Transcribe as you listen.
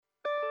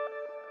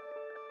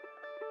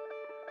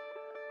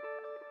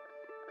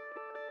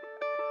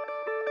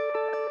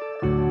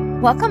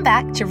Welcome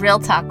back to Real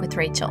Talk with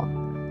Rachel.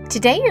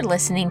 Today you're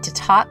listening to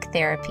Talk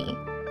Therapy,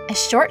 a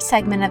short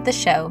segment of the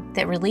show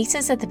that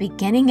releases at the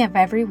beginning of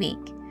every week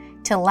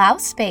to allow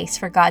space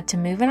for God to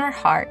move in our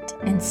heart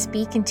and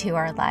speak into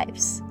our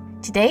lives.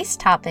 Today's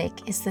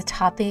topic is the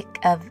topic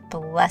of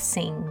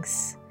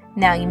blessings.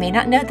 Now, you may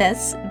not know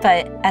this,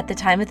 but at the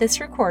time of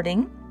this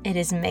recording, it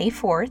is May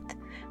 4th,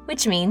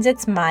 which means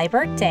it's my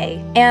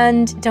birthday.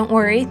 And don't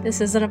worry,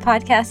 this isn't a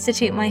podcast to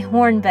toot my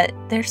horn, but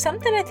there's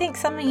something I think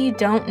some of you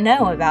don't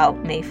know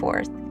about May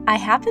 4th. I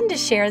happened to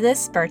share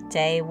this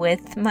birthday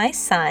with my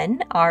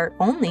son, our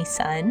only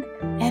son,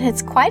 and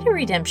it's quite a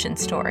redemption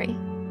story.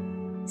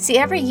 See,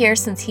 every year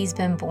since he's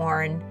been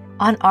born,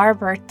 on our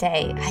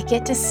birthday, I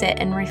get to sit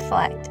and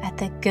reflect at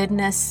the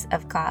goodness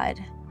of God.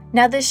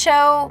 Now, the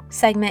show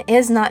segment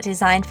is not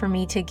designed for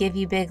me to give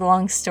you big,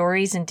 long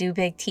stories and do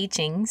big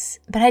teachings,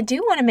 but I do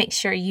want to make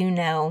sure you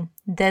know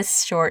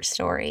this short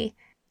story.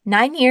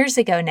 9 years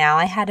ago now,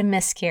 I had a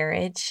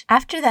miscarriage.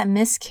 After that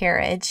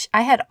miscarriage,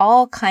 I had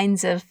all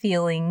kinds of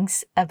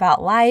feelings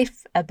about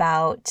life,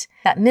 about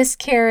that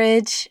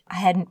miscarriage. I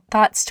had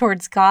thoughts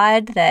towards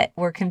God that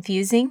were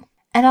confusing.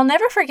 And I'll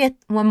never forget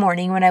one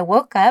morning when I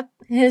woke up,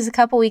 it was a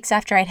couple weeks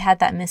after I'd had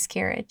that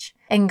miscarriage,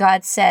 and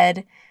God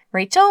said,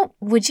 "Rachel,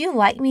 would you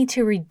like me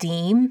to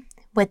redeem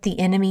what the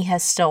enemy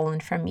has stolen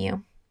from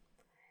you?"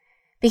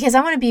 Because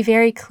I want to be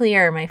very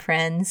clear, my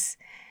friends.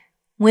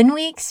 When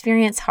we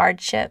experience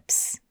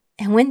hardships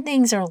and when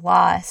things are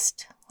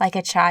lost, like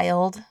a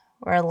child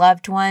or a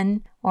loved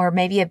one or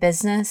maybe a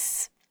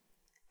business,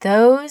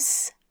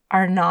 those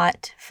are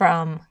not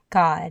from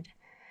God.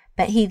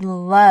 But He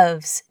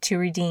loves to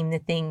redeem the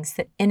things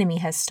the enemy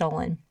has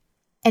stolen.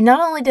 And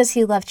not only does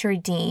He love to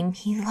redeem,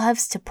 He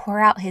loves to pour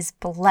out His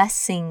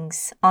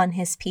blessings on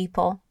His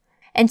people.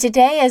 And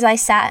today, as I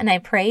sat and I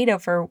prayed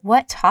over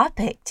what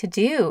topic to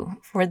do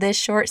for this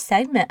short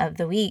segment of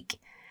the week,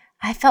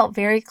 I felt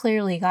very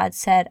clearly God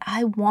said,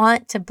 I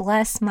want to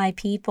bless my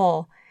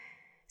people.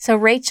 So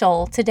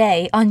Rachel,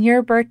 today, on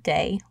your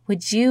birthday,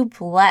 would you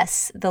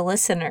bless the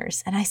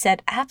listeners? And I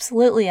said,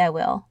 absolutely I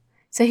will.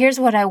 So here's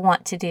what I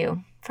want to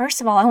do. First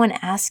of all, I want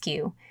to ask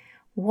you,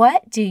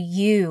 what do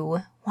you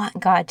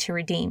want God to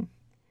redeem?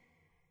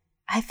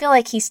 I feel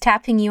like He's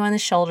tapping you on the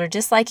shoulder,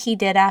 just like He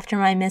did after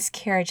my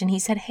miscarriage. And He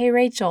said, hey,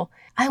 Rachel,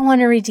 I want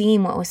to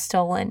redeem what was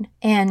stolen.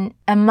 And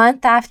a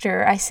month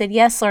after, I said,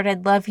 yes, Lord,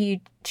 I'd love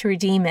you to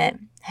redeem it.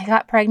 I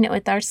got pregnant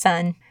with our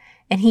son,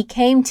 and he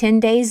came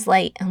 10 days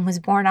late and was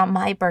born on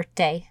my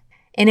birthday.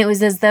 And it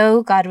was as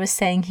though God was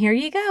saying, here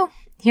you go.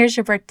 Here's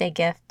your birthday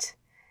gift.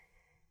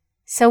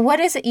 So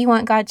what is it you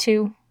want God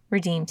to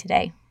redeem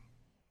today?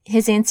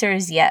 His answer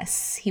is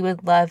yes. He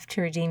would love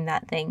to redeem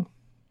that thing.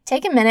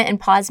 Take a minute and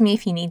pause me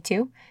if you need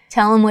to.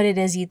 Tell Him what it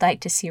is you'd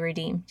like to see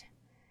redeemed.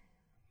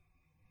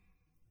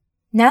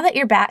 Now that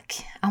you're back,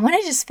 I want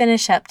to just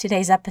finish up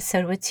today's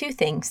episode with two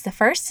things. The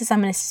first is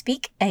I'm going to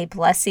speak a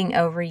blessing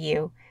over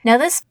you. Now,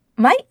 this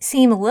might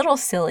seem a little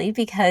silly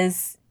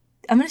because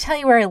I'm going to tell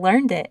you where I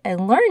learned it. I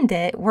learned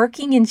it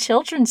working in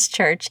children's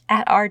church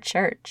at our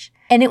church.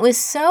 And it was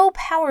so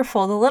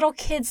powerful. The little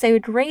kids, they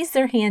would raise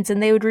their hands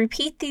and they would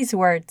repeat these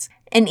words.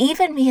 And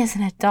even me as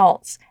an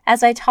adult,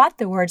 as I taught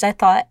the words, I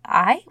thought,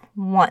 I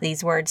want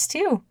these words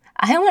too.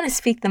 I want to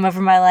speak them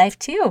over my life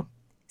too.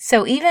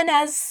 So even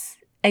as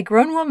a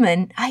grown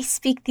woman, I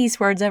speak these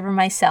words over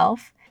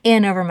myself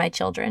and over my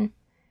children.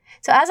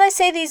 So as I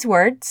say these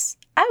words,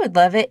 I would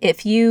love it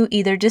if you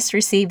either just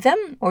receive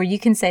them or you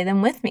can say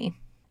them with me.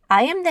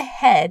 I am the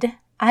head.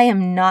 I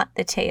am not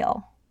the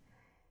tail.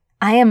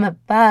 I am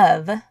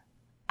above.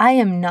 I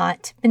am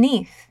not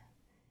beneath.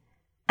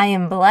 I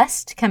am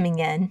blessed coming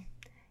in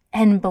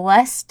and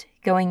blessed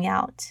going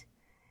out.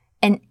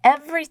 And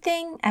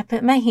everything I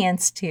put my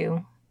hands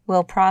to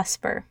will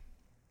prosper.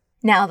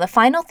 Now, the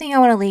final thing I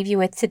want to leave you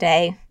with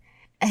today,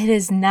 it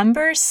is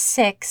Numbers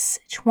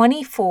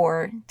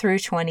 6:24 through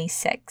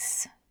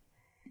 26.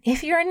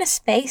 If you're in a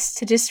space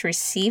to just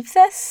receive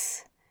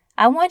this,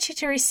 I want you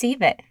to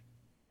receive it.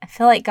 I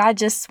feel like God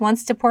just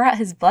wants to pour out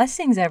His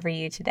blessings over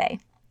you today.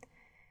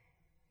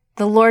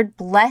 The Lord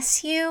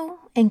bless you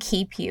and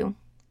keep you.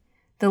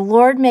 The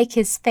Lord make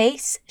His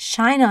face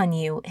shine on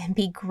you and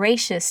be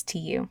gracious to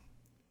you.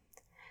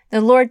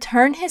 The Lord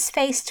turn His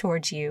face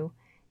towards you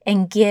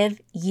and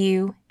give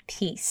you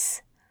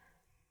peace.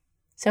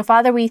 So,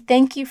 Father, we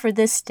thank You for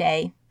this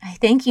day. I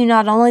thank You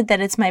not only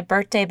that it's my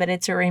birthday, but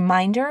it's a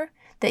reminder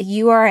that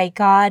You are a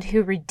God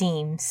who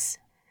redeems.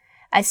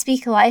 I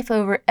speak life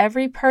over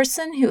every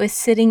person who is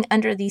sitting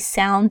under the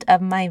sound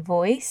of my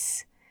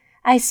voice.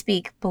 I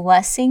speak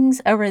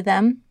blessings over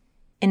them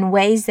in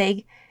ways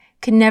they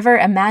could never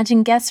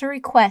imagine, guess, or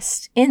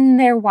request in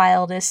their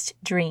wildest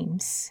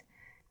dreams.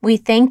 We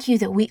thank You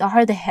that we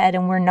are the head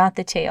and we're not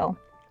the tail.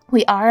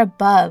 We are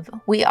above,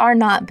 we are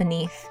not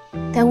beneath,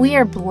 that we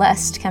are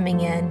blessed coming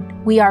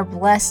in, we are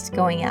blessed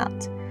going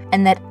out,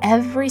 and that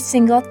every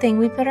single thing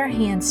we put our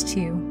hands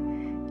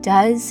to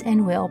does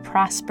and will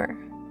prosper.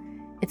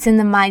 It's in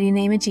the mighty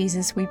name of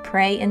Jesus we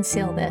pray and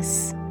seal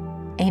this.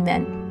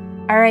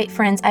 Amen. All right,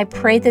 friends, I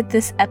pray that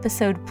this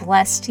episode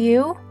blessed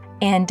you.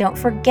 And don't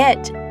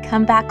forget,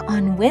 come back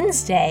on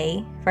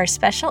Wednesday for a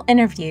special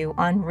interview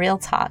on Real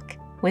Talk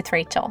with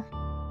Rachel.